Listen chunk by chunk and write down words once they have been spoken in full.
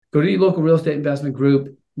Go to your local real estate investment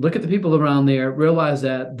group, look at the people around there, realize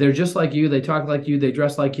that they're just like you, they talk like you, they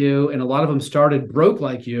dress like you, and a lot of them started broke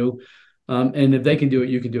like you. And if they can do it,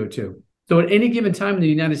 you can do it too. So at any given time in the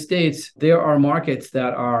United States, there are markets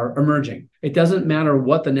that are emerging. It doesn't matter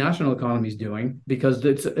what the national economy is doing, because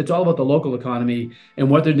it's all about the local economy and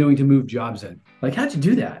what they're doing to move jobs in. Like, how'd you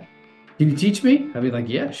do that? Can you teach me? I'd be like,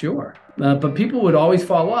 yeah, sure. But people would always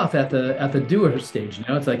fall off at the doer stage.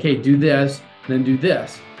 It's like, hey, do this, then do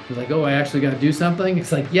this. It's like, oh, I actually got to do something.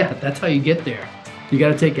 It's like, yeah, that's how you get there. You got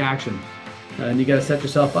to take action, and you got to set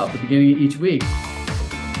yourself up at the beginning of each week.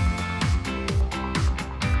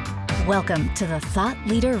 Welcome to the Thought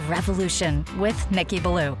Leader Revolution with Nikki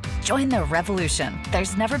Ballou. Join the revolution.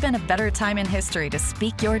 There's never been a better time in history to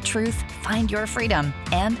speak your truth, find your freedom,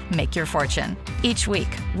 and make your fortune. Each week,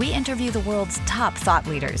 we interview the world's top thought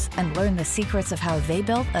leaders and learn the secrets of how they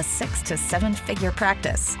built a 6 to 7 figure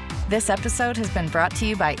practice. This episode has been brought to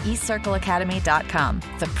you by eCircleAcademy.com,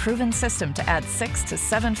 the proven system to add 6 to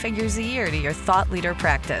 7 figures a year to your thought leader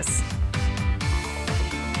practice.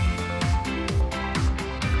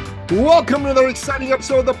 Welcome to another exciting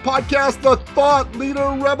episode of the podcast, The Thought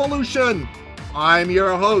Leader Revolution. I'm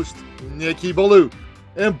your host, Nikki Ballou.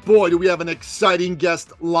 And boy, do we have an exciting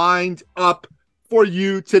guest lined up for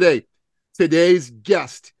you today. Today's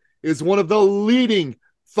guest is one of the leading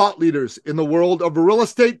thought leaders in the world of real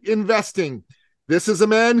estate investing. This is a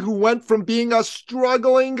man who went from being a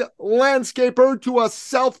struggling landscaper to a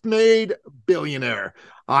self-made billionaire.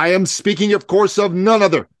 I am speaking, of course, of none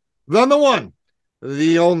other than the one,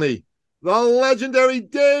 the only, the legendary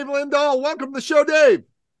Dave Lindahl. Welcome to the show, Dave.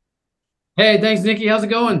 Hey, thanks, Nikki. How's it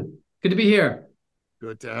going? Good to be here.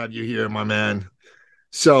 Good to have you here, my man.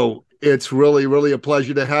 So it's really, really a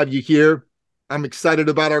pleasure to have you here. I'm excited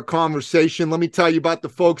about our conversation. Let me tell you about the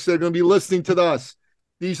folks that are going to be listening to us.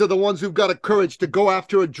 These are the ones who've got a courage to go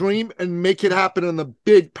after a dream and make it happen in a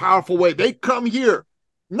big, powerful way. They come here,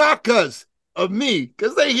 not because of me,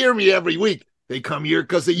 because they hear me every week. They come here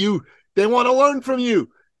because of you. They want to learn from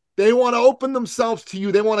you. They want to open themselves to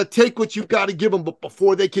you. They want to take what you've got to give them. But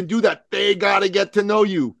before they can do that, they got to get to know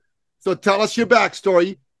you. So tell us your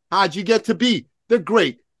backstory. How'd you get to be the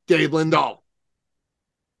great Dave Lindahl?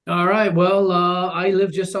 All right. Well, I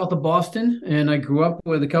live just south of Boston, and I grew up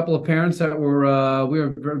with a couple of parents that were, we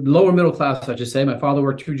were lower middle class, I should say. My father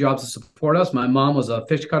worked 2 jobs to support us. My mom was a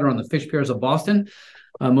fish cutter on the fish piers of Boston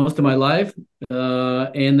most of my life.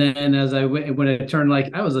 And then as when I turned,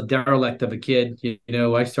 like, I was a derelict of a kid,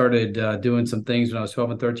 I started doing some things when I was 12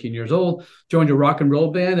 and 13 years old, joined a rock and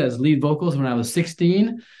roll band as lead vocals when I was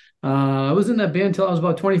 16. I was in that band until I was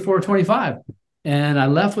about 24 or 25. And I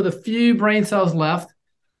left with a few brain cells left.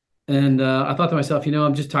 And I thought to myself,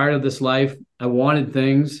 I'm just tired of this life. I wanted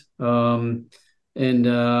things. In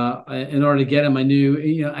order to get them, I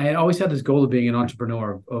knew, I had always had this goal of being an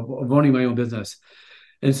entrepreneur, of owning my own business.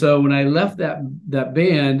 And so when I left that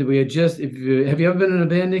band, we had have you ever been in a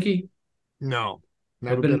band, Nikki? No,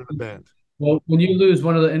 never been in a band. Well, when you lose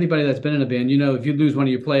anybody that's been in a band, if you lose one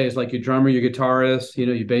of your players, like your drummer, your guitarist,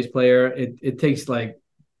 your bass player, it takes like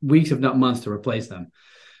weeks, if not months, to replace them.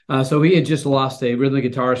 So we had just lost a rhythm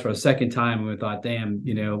guitarist for a second time, and we thought, damn,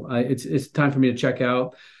 it's time for me to check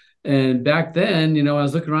out. And back then, I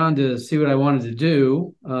was looking around to see what I wanted to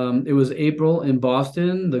do. It was April in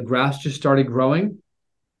Boston. The grass just started growing.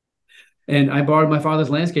 And I borrowed my father's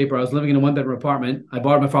landscaper. I was living in a 1-bedroom apartment. I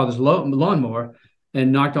borrowed my father's lawnmower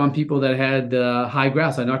and knocked on people that had high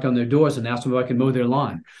grass. I knocked on their doors and asked them if I could mow their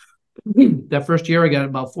lawn. That first year, I got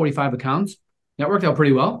about 45 accounts. That worked out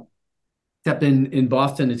pretty well. Except in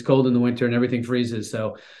Boston, it's cold in the winter and everything freezes.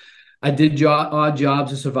 So I did odd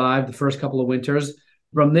jobs to survive the first couple of winters.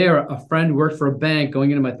 From there, a friend worked for a bank going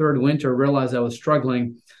into my 3rd winter, realized I was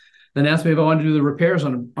struggling, then asked me if I wanted to do the repairs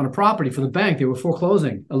on a property for the bank. They were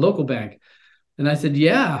foreclosing, a local bank. And I said,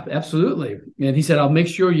 yeah, absolutely. And he said, I'll make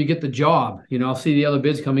sure you get the job. I'll see the other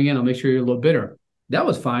bids coming in. I'll make sure you're a little bidder. That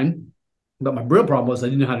was fine. But my real problem was I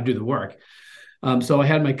didn't know how to do the work. So I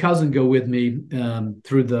had my cousin go with me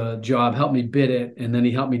through the job, help me bid it. And then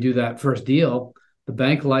he helped me do that first deal. The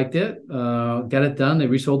bank liked it, got it done. They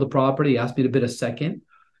resold the property, asked me to bid a second.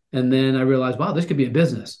 And then I realized, wow, this could be a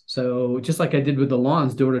business. So just like I did with the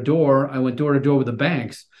lawns, door to door, I went door to door with the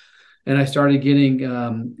banks. And I started getting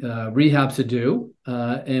rehabs to do.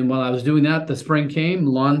 And while I was doing that, the spring came,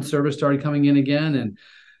 lawn service started coming in again.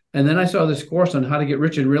 And then I saw this course on how to get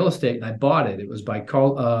rich in real estate, and I bought it. It was by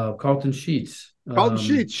Carlton Sheets. Carlton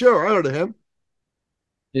Sheets, sure. I heard of him.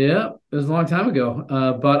 Yeah, it was a long time ago.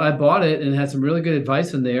 But I bought it and had some really good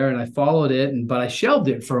advice in there, and I followed it. But I shelved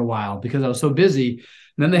it for a while because I was so busy.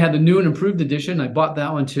 And then they had the new and improved edition. I bought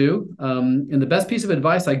that one too. And the best piece of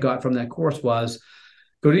advice I got from that course was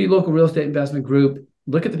go to your local real estate investment group,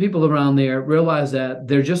 look at the people around there, realize that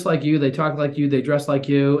they're just like you, they talk like you, they dress like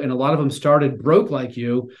you, and a lot of them started broke like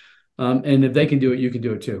you. And if they can do it, you can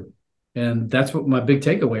do it too. And that's what my big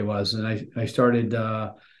takeaway was. And I started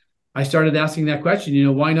asking that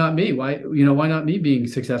question, why not me? Why not me being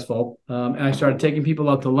successful? And I started taking people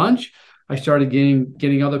out to lunch. I started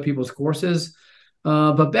getting other people's courses.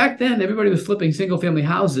 But back then, everybody was flipping single family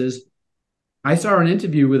houses. I saw an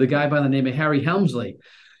interview with a guy by the name of Harry Helmsley.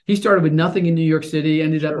 He started with nothing in New York City,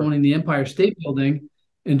 ended up owning the Empire State Building.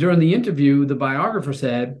 And during the interview, the biographer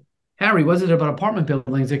said, Harry, what is it about apartment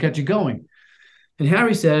buildings that got you going? And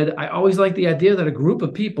Harry said, I always liked the idea that a group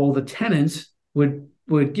of people, the tenants, would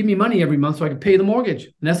give me money every month so I could pay the mortgage.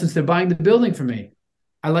 In essence, they're buying the building for me.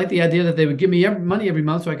 I like the idea that they would give me money every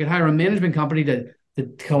month so I could hire a management company to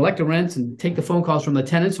collect the rents and take the phone calls from the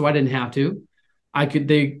tenants so I didn't have to. I could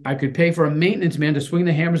pay for a maintenance man to swing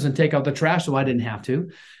the hammers and take out the trash so I didn't have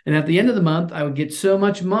to. And at the end of the month, I would get so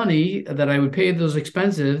much money that I would pay those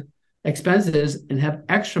expenses and have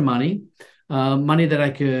extra money that I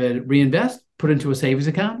could reinvest, put into a savings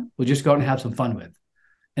account, or just go out and have some fun with.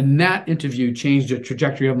 And that interview changed the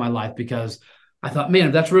trajectory of my life because I thought, man,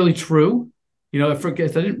 if that's really true, I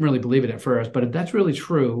didn't really believe it at first, but if that's really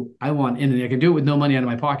true, I want in, and I can do it with no money out of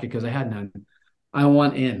my pocket because I had none. I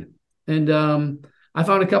want in. And I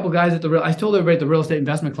found a couple of guys I told everybody at the Real Estate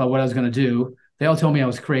Investment Club what I was going to do. They all told me I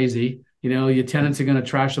was crazy. Your tenants are going to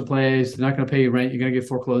trash the place. They're not going to pay you rent. You're going to get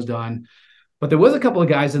foreclosed on. But there was a couple of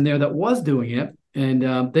guys in there that was doing it. And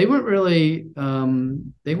they weren't really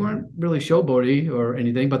showboaty or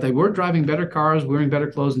anything, but they were driving better cars, wearing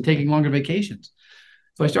better clothes, and taking longer vacations.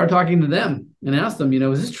 So I started talking to them and asked them,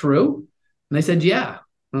 is this true? And they said, yeah. And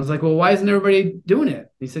I was like, well, why isn't everybody doing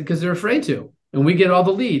it? He said, because they're afraid to. And we get all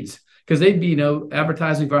the leads because they'd be,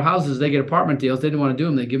 advertising for houses. They get apartment deals. They didn't want to do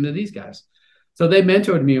them. They give them to these guys. So they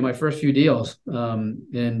mentored me in my first few deals.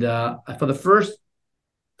 And for the first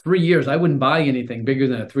 3 years, I wouldn't buy anything bigger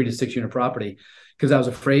than a 3 to 6 unit property because I was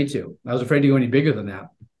afraid to. I was afraid to go any bigger than that.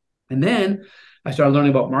 And then I started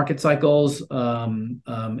learning about market cycles, and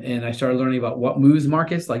I started learning about what moves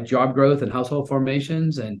markets, like job growth and household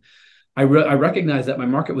formations. And I recognized that my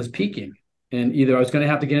market was peaking, and either I was going to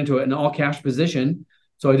have to get into an all-cash position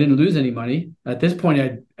so I didn't lose any money. At this point,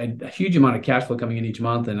 I had a huge amount of cash flow coming in each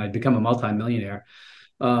month, and I'd become a multimillionaire.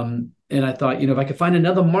 And I thought, if I could find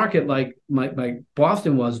another market like my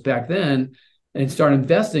Boston was back then and start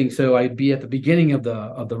investing so I'd be at the beginning of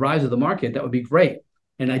the rise of the market, that would be great.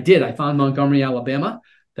 And I did. I found Montgomery, Alabama.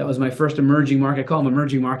 That was my first emerging market. I call them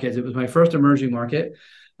emerging markets. It was my first emerging market.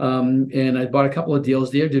 And I bought a couple of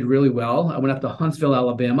deals there, did really well. I went up to Huntsville,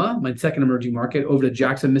 Alabama, my second emerging market, over to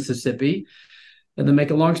Jackson, Mississippi. And then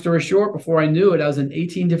make a long story short, before I knew it, I was in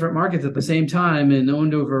 18 different markets at the same time and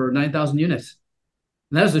owned over 9,000 units.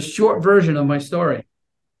 And that was a short version of my story.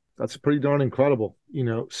 That's pretty darn incredible,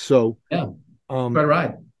 So yeah, quite a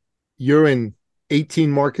ride. You're in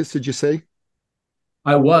 18 markets, did you say?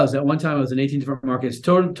 I was. At one time, I was in 18 different markets.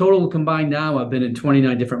 Total combined now, I've been in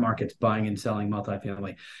 29 different markets buying and selling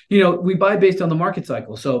multifamily. We buy based on the market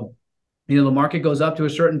cycle. So, the market goes up to a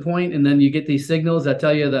certain point, and then you get these signals that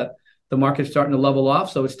tell you that the market's starting to level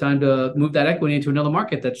off. So it's time to move that equity into another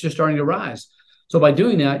market that's just starting to rise. So by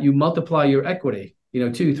doing that, you multiply your equity,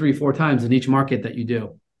 2, 3, 4 times in each market that you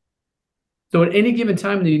do. So at any given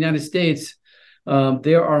time in the United States,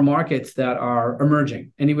 there are markets that are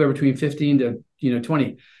emerging, anywhere between 15 to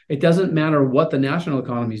 20. It doesn't matter what the national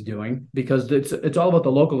economy is doing because it's all about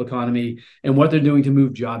the local economy and what they're doing to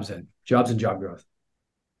move jobs and job growth.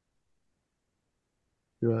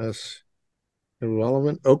 Yes.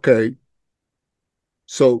 Irrelevant. Okay.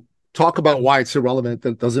 So talk about why it's irrelevant. That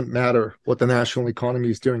it doesn't matter what the national economy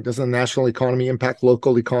is doing. Doesn't the national economy impact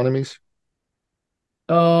local economies?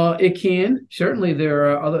 It can. Certainly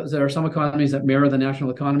there are some economies that mirror the national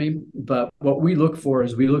economy, but what we look for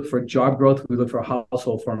is we look for job growth, we look for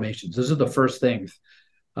household formations. Those are the first things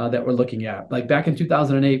that we're looking at. Like back in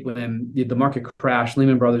 2008, when the market crashed,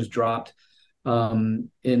 Lehman Brothers dropped, and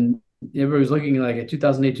everybody was looking like at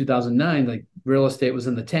 2008, 2009, like real estate was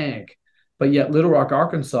in the tank, but yet Little Rock,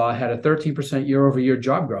 Arkansas had a 13% year-over-year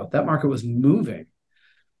job growth. That market was moving.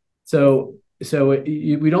 So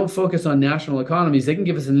we don't focus on national economies. They can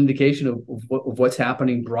give us an indication of what's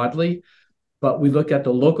happening broadly, but we look at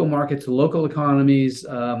the local markets, the local economies,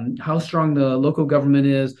 how strong the local government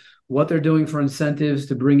is, what they're doing for incentives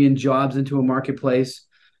to bring in jobs into a marketplace.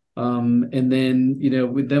 And then,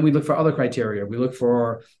 we look for other criteria. We look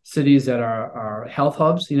for cities that are health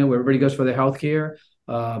hubs, where everybody goes for their health care,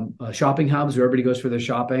 shopping hubs where everybody goes for their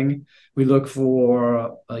shopping. We look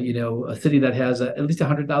for, a city that has at least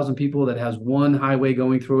 100,000 people, that has one highway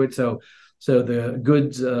going through it. So the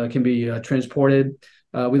goods can be transported.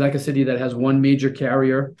 We like a city that has one major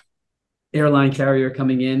airline carrier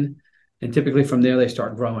coming in. And typically from there, they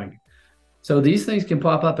start growing. So these things can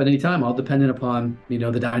pop up at any time, all dependent upon, the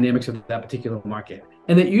dynamics of that particular market.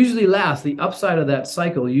 And it usually lasts, the upside of that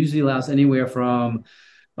cycle usually lasts anywhere from,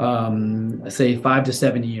 say, 5 to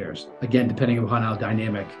 7 years, again, depending upon how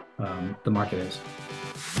dynamic the market is.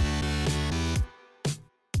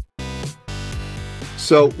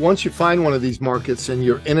 So once you find one of these markets and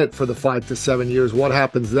you're in it for the 5 to 7 years, what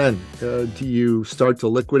happens then? Do you start to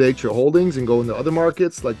liquidate your holdings and go into other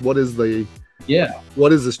markets? Like, what is the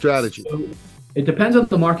strategy? So it depends on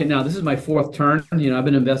the market. Now, this is my fourth turn. I've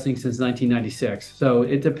been investing since 1996. So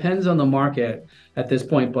it depends on the market at this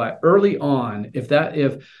point. But early on,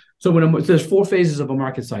 there's 4 phases of a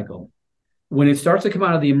market cycle. When it starts to come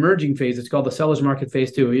out of the emerging phase, it's called the seller's market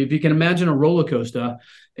phase 2. If you can imagine a roller coaster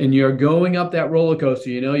and you're going up that roller coaster,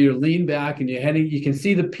 you're leaned back and you're heading, you can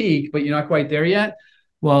see the peak, but you're not quite there yet.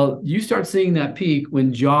 Well, you start seeing that peak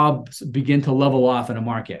when jobs begin to level off in a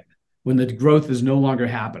market, when the growth is no longer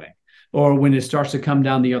happening, or when it starts to come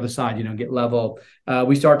down the other side, get level.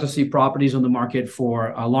 We start to see properties on the market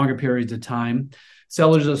for longer periods of time.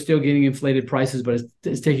 Sellers are still getting inflated prices, but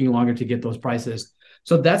it's taking longer to get those prices.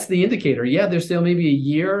 So that's the indicator. Yeah, there's still maybe a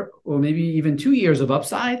year or maybe even 2 years of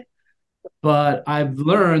upside, but I've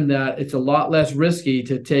learned that it's a lot less risky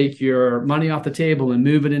to take your money off the table and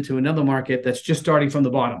move it into another market that's just starting from the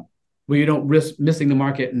bottom, where you don't risk missing the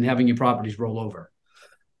market and having your properties roll over.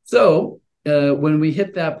 So when we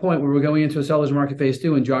hit that point where we're going into a seller's market phase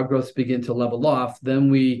 2 and job growths begin to level off, then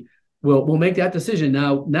we'll make that decision.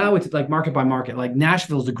 Now it's like market by market. Like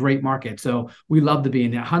Nashville's a great market, so we love to be in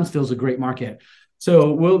there. Huntsville's a great market.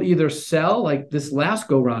 So we'll either sell, like this last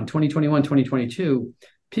go round, 2021, 2022,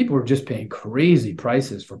 people were just paying crazy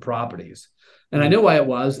prices for properties. And I know why it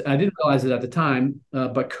was. I didn't realize it at the time,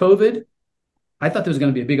 but COVID, I thought there was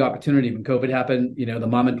going to be a big opportunity when COVID happened. The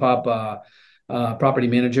mom and pop property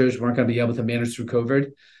managers weren't going to be able to manage through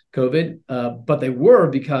COVID, but they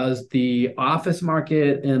were, because the office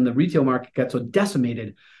market and the retail market got so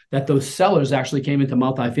decimated that those sellers actually came into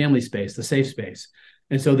multifamily space, the safe space.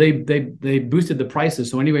 And so they boosted the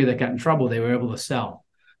prices. So anybody that got in trouble, they were able to sell.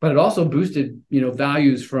 But it also boosted,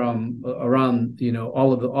 values from around,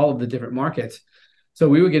 all of the different markets. So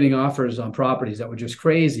we were getting offers on properties that were just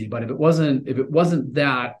crazy. But if it wasn't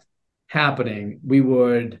that happening, we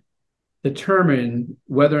would determine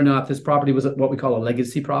whether or not this property was what we call a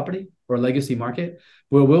legacy property or a legacy market,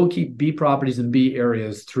 where we'll keep B properties in B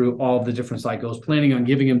areas through all of the different cycles, planning on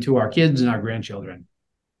giving them to our kids and our grandchildren.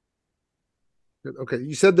 Okay,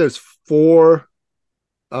 you said there's 4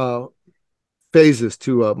 phases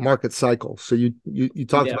to a market cycle. So you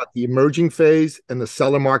talked about the emerging phase and the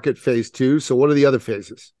seller market phase 2. So what are the other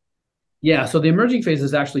phases? Yeah, so the emerging phase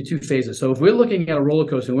is actually 2 phases. So if we're looking at a roller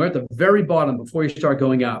coaster and we're at the very bottom before you start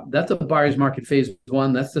going up, that's a buyer's market phase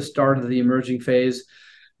 1. That's the start of the emerging phase.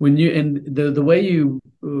 The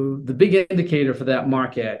big indicator for that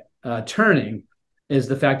market turning is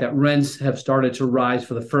the fact that rents have started to rise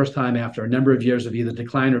for the first time after a number of years of either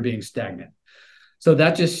decline or being stagnant. So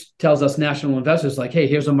that just tells us national investors like, hey,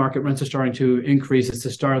 here's a market, rents are starting to increase. It's the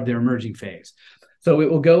start of their emerging phase. So it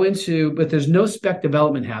will go into, but there's no spec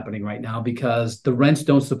development happening right now because the rents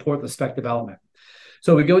don't support the spec development.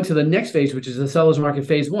 So we go into the next phase, which is the seller's market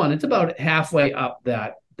phase 1. It's about halfway up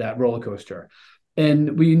that roller coaster.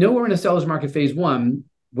 And we know we're in a seller's market phase 1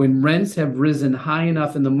 when rents have risen high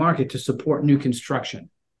enough in the market to support new construction.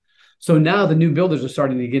 So now the new builders are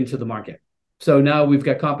starting to get into the market. So now we've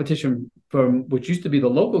got competition from which used to be the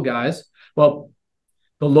local guys. Well,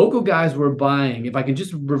 the local guys were buying, if I can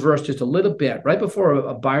just reverse just a little bit, right before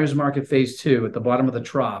a buyer's market phase 2 at the bottom of the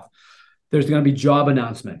trough, there's going to be job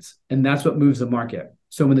announcements, and that's what moves the market.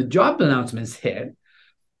 So when the job announcements hit,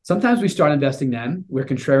 sometimes we start investing then. We're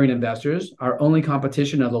contrarian investors. Our only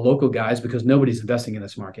competition are the local guys because nobody's investing in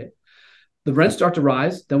this market. The rents start to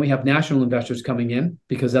rise. Then we have national investors coming in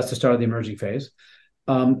because that's the start of the emerging phase.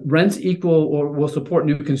 Rents equal or will support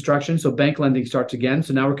new construction. So bank lending starts again.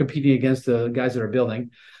 So now we're competing against the guys that are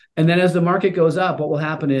building. And then as the market goes up, what will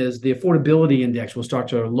happen is the affordability index will start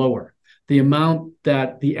to lower. The amount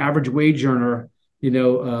that the average wage earner, the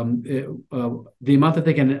amount that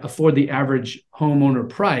they can afford the average homeowner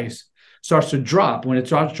price starts to drop. When it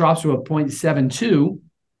drops to a 0.72,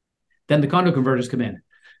 then the condo converters come in.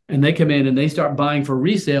 And they come in and they start buying for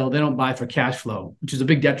resale. They don't buy for cash flow, which is a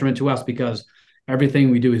big detriment to us because everything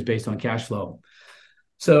we do is based on cash flow.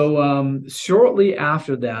 So shortly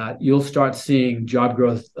after that, you'll start seeing job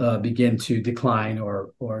growth begin to decline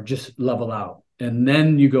or just level out. And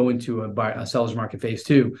then you go into a seller's market phase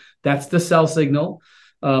two. That's the sell signal.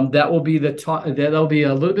 That will be the top. That'll be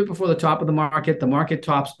a little bit before the top of the market. The market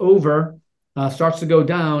tops over, starts to go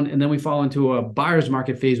down, and then we fall into a buyer's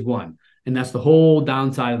market phase one. And that's the whole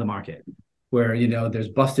downside of the market, where there's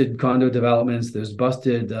busted condo developments, there's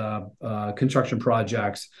busted construction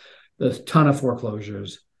projects. There's a ton of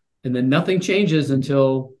foreclosures, and then nothing changes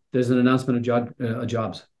until there's an announcement of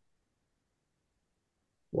jobs.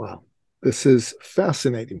 Wow, this is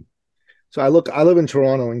fascinating. So I live in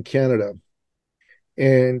Toronto in Canada,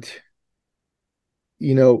 and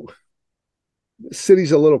the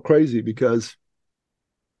city's a little crazy because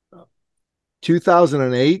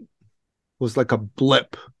 2008 was like a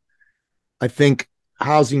blip. I think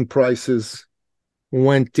housing prices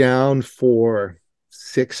went down for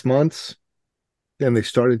 6 months, then they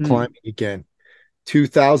started climbing again.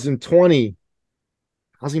 2020,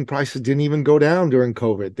 housing prices didn't even go down during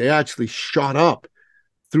COVID. They actually shot up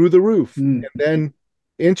through the roof. And then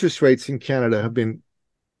interest rates in Canada have been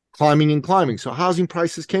climbing and climbing. So housing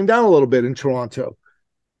prices came down a little bit in Toronto.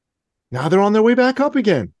 Now they're on their way back up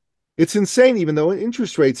again. It's insane, even though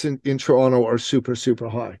interest rates in Toronto are super, super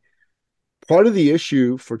high. Part of the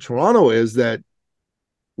issue for Toronto is that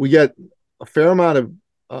we get a fair amount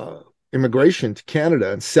of immigration to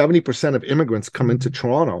Canada, and 70% of immigrants come into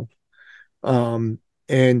Toronto.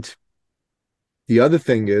 And the other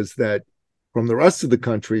thing is that from the rest of the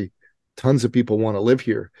country, tons of people want to live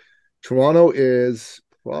here. Toronto is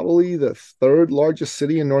probably the third largest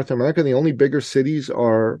city in North America. The only bigger cities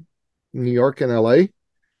are New York and LA.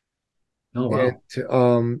 Oh, wow.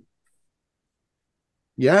 And,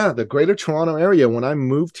 yeah, the greater Toronto area, when I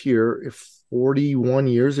moved here 41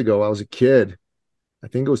 years ago, I was a kid. I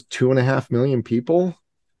think it was 2.5 million people.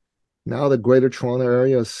 Now the greater Toronto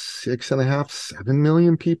area is 6.5, 7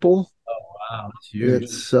 million people. Oh, wow. That's huge.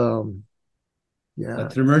 It's, yeah.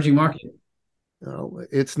 That's an emerging market.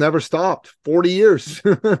 It's never stopped. 40 years.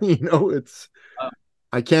 It's,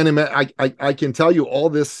 I can't imagine. I can tell you all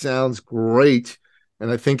this sounds great,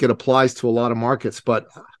 and I think it applies to a lot of markets, but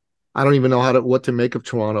I don't even know what to make of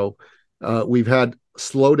Toronto. We've had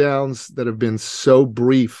slowdowns that have been so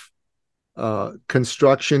brief.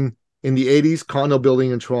 Construction in the 80s, condo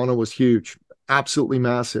building in Toronto was huge, absolutely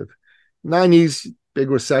massive. 90s, big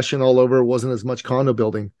recession all over. It wasn't as much condo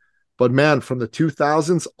building. But man, from the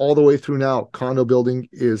 2000s all the way through now, condo building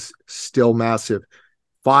is still massive.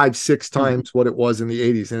 5-6 times what it was in the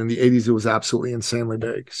 80s. And in the 80s, it was absolutely insanely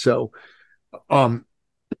big. So I'm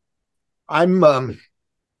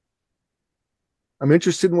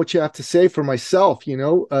interested in what you have to say for myself.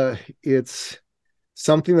 It's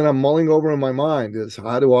something that I'm mulling over in my mind is,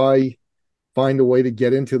 how do I find a way to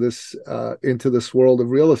get into this world of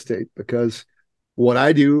real estate? Because what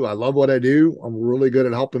I do, I love what I do. I'm really good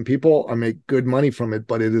at helping people. I make good money from it,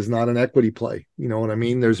 but it is not an equity play. You know what I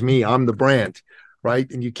mean? There's me, I'm the brand, right?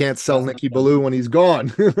 And you can't sell Nicky Ballou when he's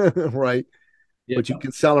gone, right? Yeah. But you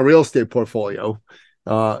can sell a real estate portfolio,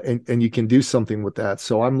 and you can do something with that.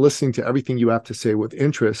 So I'm listening to everything you have to say with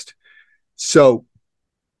interest. So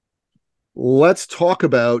let's talk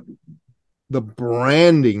about the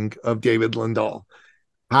branding of David Lindahl.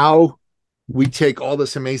 How we take all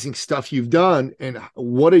this amazing stuff you've done, and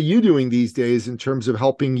what are you doing these days in terms of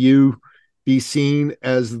helping you be seen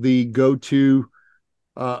as the go-to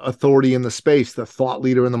authority in the space, the thought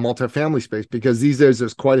leader in the multifamily space? Because these days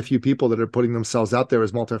there's quite a few people that are putting themselves out there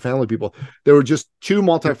as multifamily people. There were just 2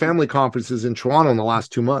 multifamily conferences in Toronto in the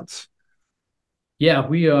last 2 months. Yeah,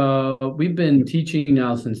 we've been teaching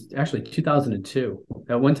now since actually 2002.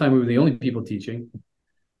 At one time, we were the only people teaching.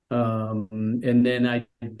 And then I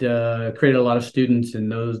created a lot of students,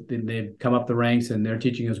 and they've come up the ranks and they're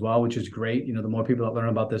teaching as well, which is great. The more people that learn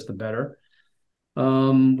about this, the better.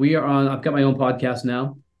 I've got my own podcast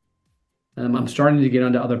now. I'm starting to get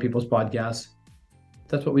onto other people's podcasts.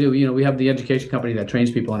 That's what we do. We have the education company that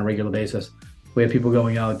trains people on a regular basis. We have people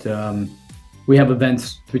going out. We have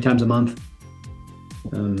events 3 times a month.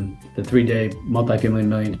 The 3-day multifamily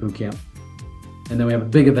millions boot camp. And then we have a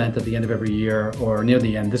big event at the end of every year, or near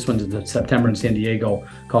the end. This one's in September in San Diego,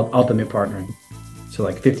 called Ultimate Partnering. So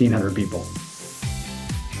like 1,500 people.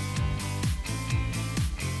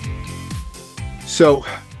 So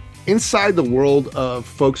inside the world of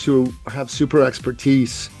folks who have super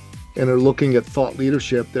expertise and are looking at thought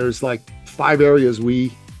leadership, there's like 5 areas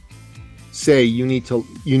we say you need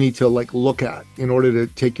to like look at in order to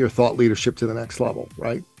take your thought leadership to the next level,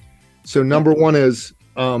 right? So number 1 is,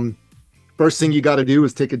 first thing you got to do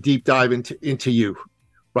is take a deep dive into you.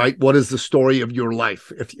 right? What is the story of your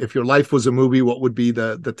life? If your life was a movie, what would be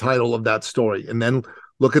the title of that story? And then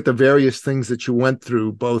look at the various things that you went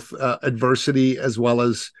through, both adversity as well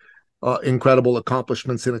as incredible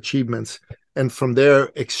accomplishments and achievements. And from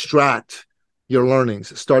there, extract your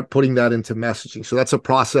learnings, start putting that into messaging. So that's a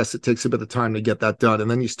process. It takes a bit of time to get that done. And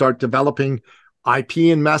then you start developing IP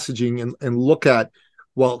and messaging and look at,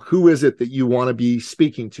 well, who is it that you want to be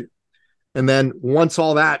speaking to? And then once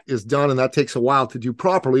all that is done, and that takes a while to do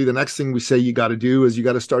properly, the next thing we say you got to do is you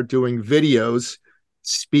got to start doing videos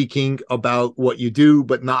speaking about what you do,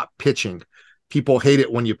 but not pitching. People hate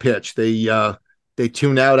it when you pitch. They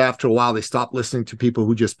tune out after a while. They stop listening to people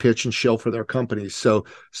who just pitch and shill for their companies. So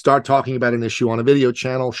start talking about an issue on a video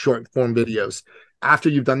channel, short form videos. After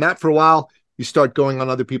you've done that for a while, you start going on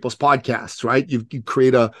other people's podcasts, right? You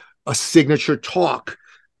create a signature talk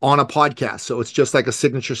on a podcast. So it's just like a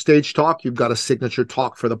signature stage talk. You've got a signature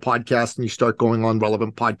talk for the podcast, and you start going on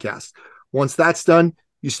relevant podcasts. Once that's done,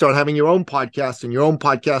 you start having your own podcast, and your own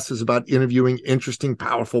podcast is about interviewing interesting,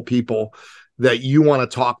 powerful people that you want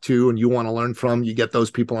to talk to and you want to learn from. You get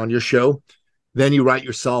those people on your show. Then you write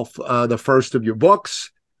yourself the first of your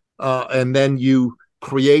books, and then you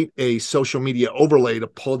create a social media overlay to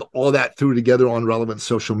pull all that through together on relevant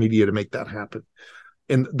social media to make that happen.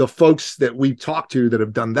 And the folks that we've talked to that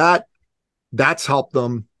have done that, that's helped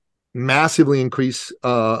them massively increase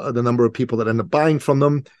the number of people that end up buying from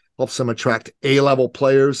them, helps them attract A-level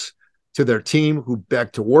players to their team who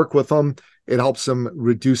beg to work with them. It helps them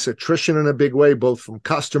reduce attrition in a big way, both from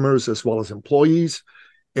customers as well as employees.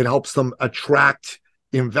 It helps them attract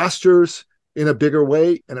investors in a bigger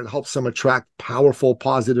way, and it helps them attract powerful,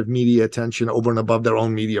 positive media attention over and above their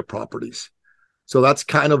own media properties. So that's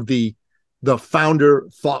kind of the founder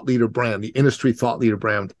thought leader brand, the industry thought leader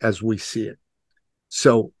brand as we see it.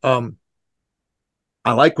 So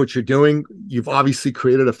I like what you're doing. You've obviously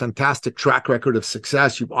created a fantastic track record of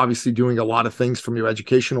success. You're obviously doing a lot of things from your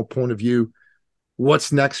educational point of view.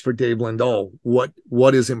 What's next for Dave Lindahl?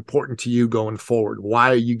 What is important to you going forward? Why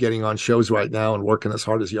are you getting on shows right now and working as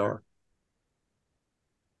hard as you are?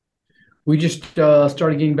 We just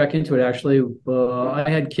started getting back into it, actually. I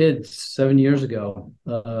had kids 7 years ago,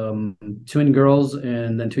 twin girls,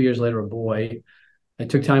 and then 2 years later, a boy. I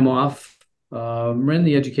took time off, ran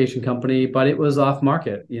the education company, but it was off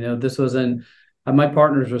market. This wasn't, my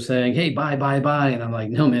partners were saying, hey, buy. And I'm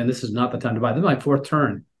like, no, man, this is not the time to buy. This is my fourth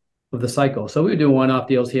turn of the cycle. So we were doing one-off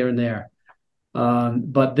deals here and there.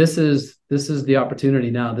 But this is the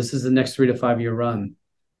opportunity now. This is the next 3 to 5 year run.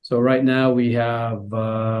 So right now we have,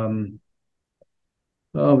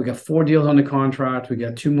 we got 4 deals on the contract. We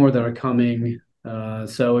got 2 more that are coming.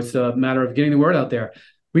 So it's a matter of getting the word out there.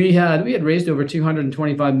 We had raised over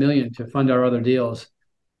 $225 million to fund our other deals.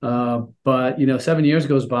 But 7 years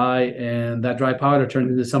goes by and that dry powder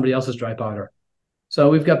turned into somebody else's dry powder. So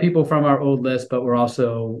we've got people from our old list, but we're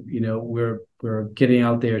also, we're getting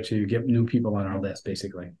out there to get new people on our list,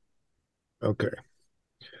 basically. Okay.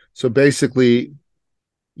 So basically,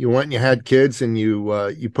 you went and you had kids and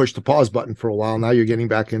you pushed the pause button for a while. Now you're getting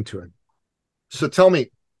back into it. So tell me,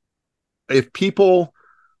 if people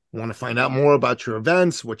want to find out more about your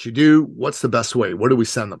events, what you do, what's the best way? Where do we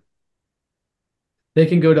send them? They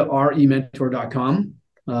can go to rementor.com.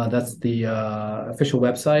 That's the official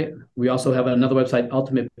website. We also have another website,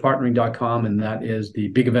 ultimatepartnering.com, and that is the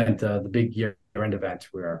big event, the big year-end event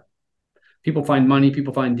where people find money,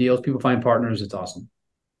 people find deals, people find partners. It's awesome.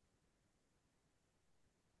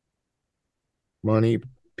 Money,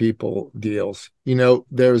 people, deals.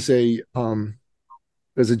 There's a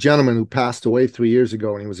gentleman who passed away 3 years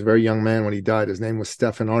ago, and he was a very young man when he died. His name was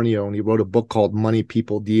Stefan Arnio, and he wrote a book called Money,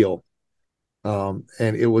 People, Deal. And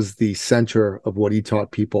it was the center of what he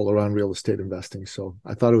taught people around real estate investing. So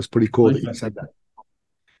I thought it was pretty cool that you said that.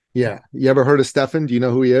 Yeah. You ever heard of Stefan? Do you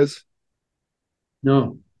know who he is?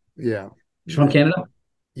 No. Yeah. He's from Canada?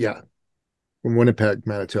 Yeah. From Winnipeg,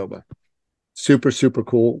 Manitoba. Super, super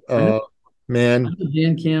cool. Man.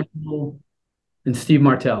 Dan Campbell and Steve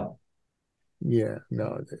Martell. Yeah.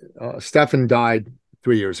 No. Stefan died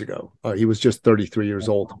 3 years ago. He was just 33 years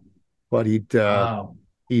old. But Wow.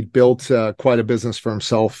 He built quite a business for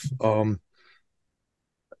himself.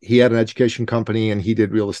 He had an education company and he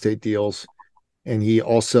did real estate deals. And he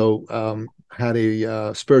also had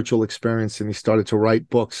a spiritual experience, and he started to write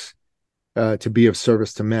books to be of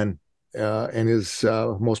service to men. And his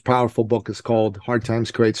most powerful book is called Hard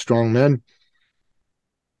Times Create Strong Men.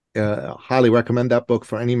 Highly recommend that book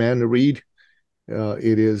for any man to read.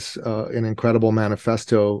 It is an incredible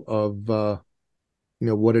manifesto of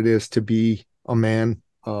what it is to be a man,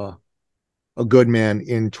 a good man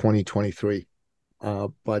in 2023.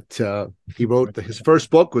 But he wrote his first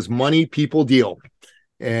book was Money, People, Deal.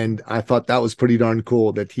 And I thought that was pretty darn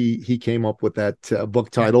cool that he came up with that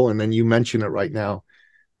book title. And then you mention it right now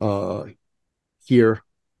here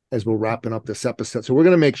as we're wrapping up this episode. So we're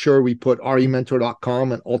going to make sure we put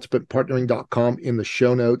rementor.com and ultimatepartnering.com in the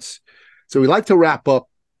show notes. So we like to wrap up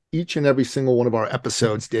each and every single one of our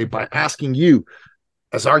episodes, Dave, by asking you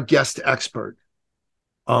as our guest expert,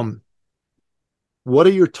 what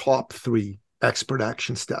are your top 3 expert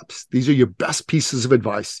action steps? These are your best pieces of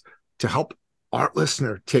advice to help our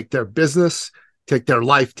listener take their business, take their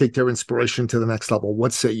life, take their inspiration to the next level.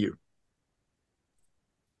 What say you?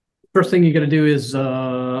 First thing you got to do is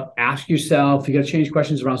ask yourself, you got to change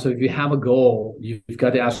questions around. So if you have a goal, you've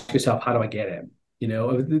got to ask yourself, how do I get it? You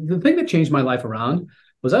know, the thing that changed my life around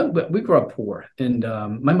was we grew up poor. And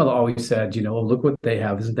my mother always said, you know, oh, look what they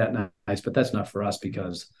have. Isn't that nice? But that's not for us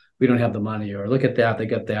because we don't have the money. Or look at that. They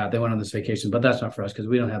got that. They went on this vacation, but that's not for us because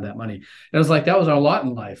we don't have that money. And it was like, that was our lot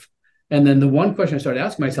in life. And then the one question I started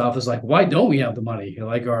asking myself is like, why don't we have the money?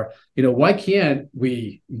 Like, or, you know, why can't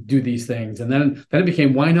we do these things? And then it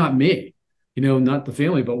became, why not me? You know, not the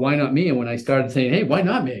family, but why not me? And when I started saying, hey, why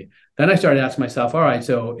not me? Then I started asking myself, all right,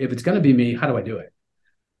 so if it's going to be me, how do I do it?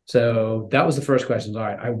 So that was the first question. All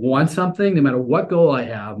right, I want something, no matter what goal I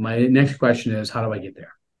have. My next question is, how do I get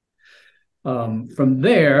there? From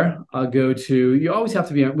there, I'll go to, you always have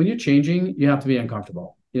to be, when you're changing, you have to be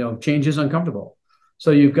uncomfortable. You know, change is uncomfortable. So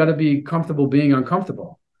you've got to be comfortable being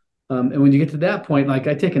uncomfortable. And when you get to that point, like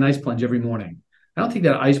I take an ice plunge every morning. I don't take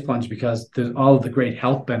that ice plunge because there's all of the great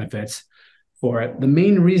health benefits for it. The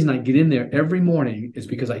main reason I get in there every morning is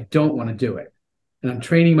because I don't want to do it. And I'm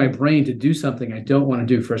training my brain to do something I don't want to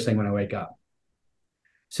do first thing when I wake up.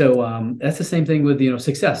 So that's the same thing with, you know,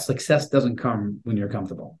 success. Success doesn't come when you're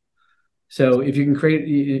comfortable. So if you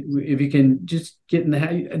can just get in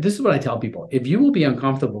this is what I tell people. If you will be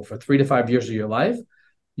uncomfortable for 3 to 5 years of your life,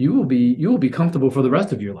 you will be comfortable for the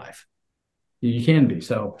rest of your life. You can be.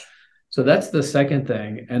 So that's the second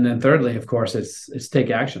thing. And then thirdly, of course, it's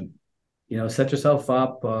take action. You know, set yourself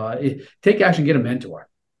up, take action, get a mentor.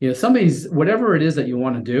 You know, whatever it is that you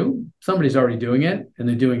want to do, somebody's already doing it and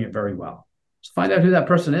they're doing it very well. So find out who that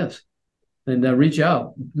person is and reach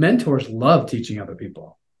out. Mentors love teaching other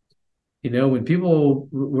people. You know, when people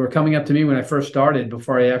were coming up to me when I first started,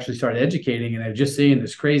 before I actually started educating, and I was just seeing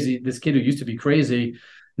this kid who used to be crazy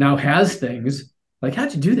now has things like,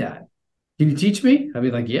 how'd you do that? Can you teach me? I'd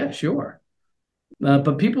be like, yeah, sure.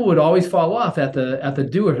 But people would always fall off at the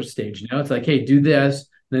doer stage. You know, it's like, hey, do this,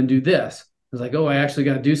 then do this. It's like, oh, I actually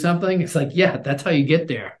got to do something. It's like, yeah, that's how you get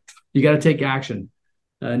there. You got to take action,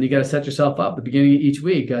 and you got to set yourself up at the beginning of each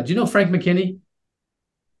week. Do you know Frank McKinney?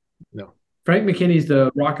 No. Frank McKinney's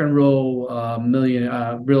the rock and roll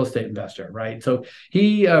million real estate investor, right? So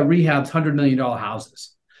he rehabs $100 million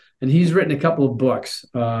houses, and he's written a couple of books.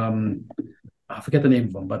 I forget the name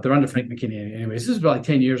of them, but they're under Frank McKinney. Anyways, this is like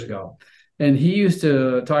 10 years ago. And he used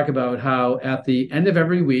to talk about how at the end of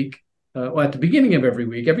every week, at the beginning of every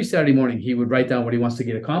week, every Saturday morning, he would write down what he wants to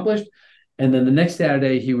get accomplished. And then the next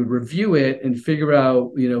Saturday, he would review it and figure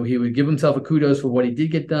out, you know, he would give himself a kudos for what he did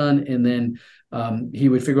get done. And then he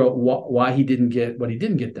would figure out why he didn't get what he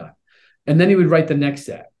didn't get done. And then he would write the next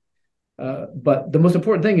set. But the most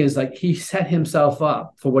important thing is, like, he set himself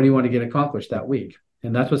up for what he wanted to get accomplished that week.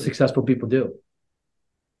 And that's what successful people do.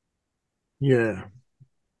 Yeah.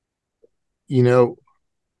 You know,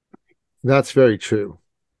 that's very true.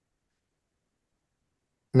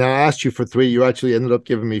 Now, I asked you for 3. You actually ended up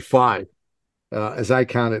giving me 5 as I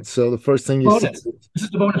counted. So the first thing you said. This is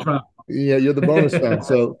the bonus round. Yeah, you're the bonus round.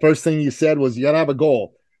 So first thing you said was you got to have a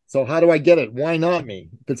goal. So how do I get it? Why not me?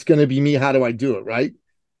 If it's going to be me, how do I do it? Right.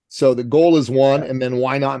 So the goal is 1, and then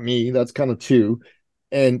why not me? That's kind of 2.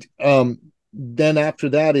 And then after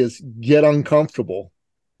that is get uncomfortable.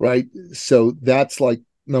 Right. So that's like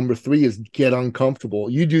number 3 is get uncomfortable.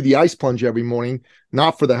 You do the ice plunge every morning,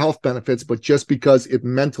 not for the health benefits, but just because it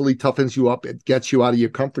mentally toughens you up. It gets you out of your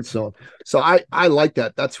comfort zone. So I like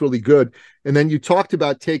that. That's really good. And then you talked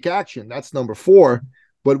about take action. That's number 4.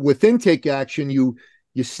 But within take action, you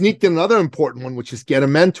sneaked in another important one, which is get a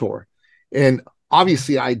mentor. And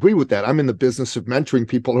obviously, I agree with that. I'm in the business of mentoring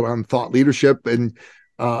people around thought leadership and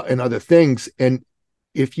other things. And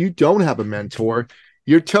if you don't have a mentor,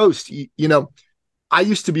 you're toast. You know, I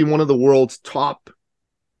used to be one of the world's top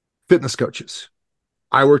fitness coaches.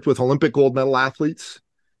 I worked with Olympic gold medal athletes,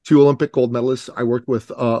 2 Olympic gold medalists. I worked with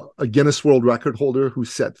a Guinness World Record holder who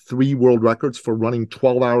set 3 world records for running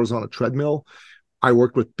 12 hours on a treadmill. I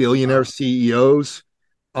worked with billionaire CEOs.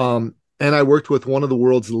 And I worked with one of the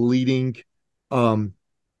world's leading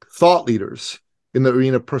thought leaders in the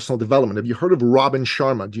arena of personal development. Have you heard of Robin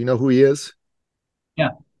Sharma? Do you know who he is?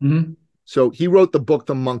 Yeah. Mm-hmm. So he wrote the book,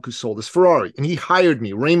 The Monk Who Sold His Ferrari, and he hired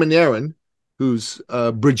me, Raymond Aaron, who's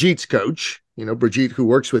Brigitte's coach, Brigitte, who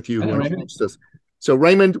works with you, who introduced us. So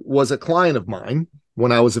Raymond was a client of mine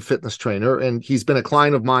when I was a fitness trainer, and he's been a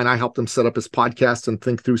client of mine. I helped him set up his podcast and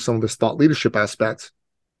think through some of his thought leadership aspects.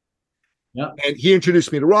 Yeah. And he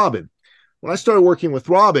introduced me to Robin. When I started working with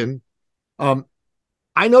Robin,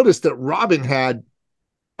 I noticed that Robin had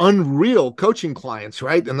unreal coaching clients,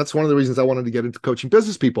 right? And that's one of the reasons I wanted to get into coaching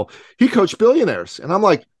business people. He coached billionaires. And I'm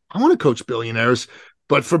like, I want to coach billionaires,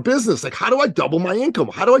 but for business. Like, how do I double my income?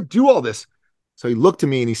 How do I do all this? So he looked at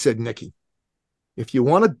me and he said, Nicky, if you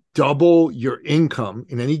want to double your income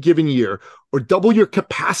in any given year, or double your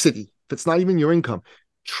capacity, if it's not even your income,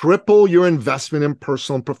 triple your investment in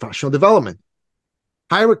personal and professional development.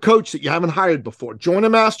 Hire a coach that you haven't hired before. Join a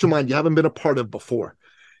mastermind you haven't been a part of before.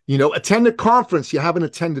 Attend a conference you haven't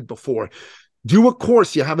attended before. Do a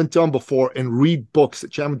course you haven't done before, and read books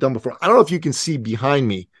that you haven't done before. I don't know if you can see behind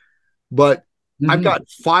me, but I've got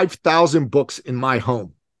 5,000 books in my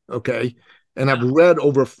home, okay? And I've read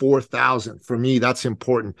over 4,000. For me, that's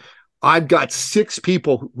important. I've got 6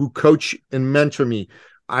 people who coach and mentor me.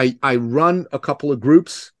 I run a couple of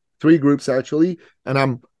groups, 3 groups actually, and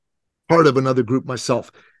I'm part of another group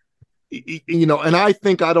myself. And I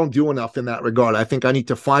think I don't do enough in that regard. I think I need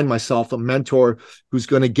to find myself a mentor who's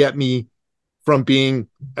going to get me from being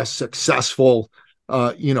a successful,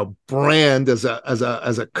 brand as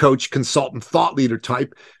a coach, consultant, thought leader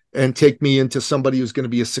type, and take me into somebody who's going to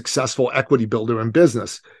be a successful equity builder in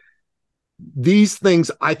business. These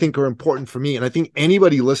things I think are important for me. And I think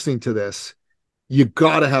anybody listening to this, you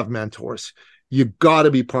got to have mentors. You got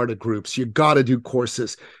to be part of groups. You got to do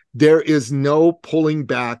courses. There is no pulling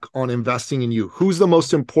back on investing in you. Who's the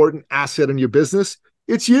most important asset in your business?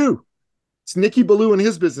 It's you. It's Nicky Billou in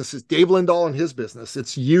his business. It's Dave Lindahl in his business.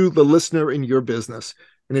 It's you, the listener, in your business.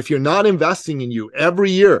 And if you're not investing in you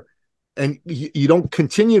every year and you don't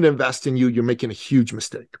continue to invest in you, you're making a huge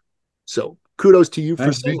mistake. So kudos to you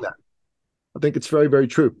for saying that. I think it's very, very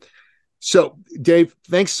true. So Dave,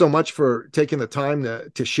 thanks so much for taking the time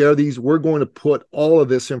to share these. We're going to put all of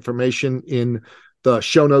this information in the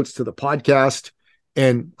show notes to the podcast,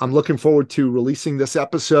 and I'm looking forward to releasing this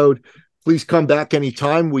episode. Please come back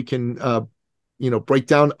anytime. We can, break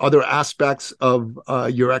down other aspects of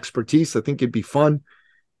your expertise. I think it'd be fun.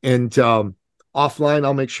 And offline,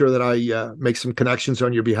 I'll make sure that I make some connections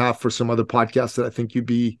on your behalf for some other podcasts that I think you'd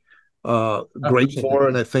be great for,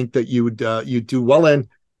 and I think that you'd do well in.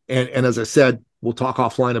 And as I said, we'll talk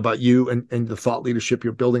offline about you and the thought leadership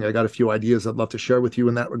you're building. I got a few ideas I'd love to share with you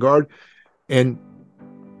in that regard. And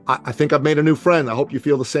I think I've made a new friend. I hope you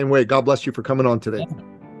feel the same way. God bless you for coming on today.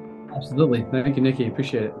 Yeah, absolutely. Thank you, Nicky.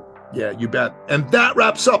 Appreciate it. Yeah, you bet. And that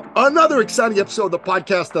wraps up another exciting episode of the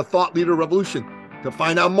podcast, The Thought Leader Revolution. To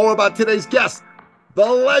find out more about today's guest, the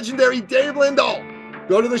legendary Dave Lindahl,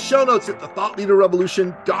 go to the show notes at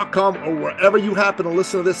thethoughtleaderrevolution.com or wherever you happen to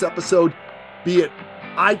listen to this episode, be it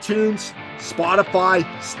iTunes, Spotify,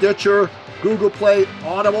 Stitcher, Google Play,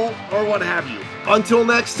 Audible, or what have you. Until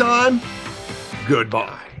next time,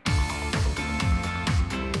 goodbye.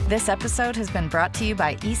 This episode has been brought to you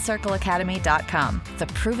by eCircleAcademy.com, the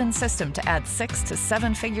proven system to add 6 to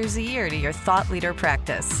 7 figures a year to your thought leader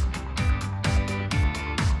practice.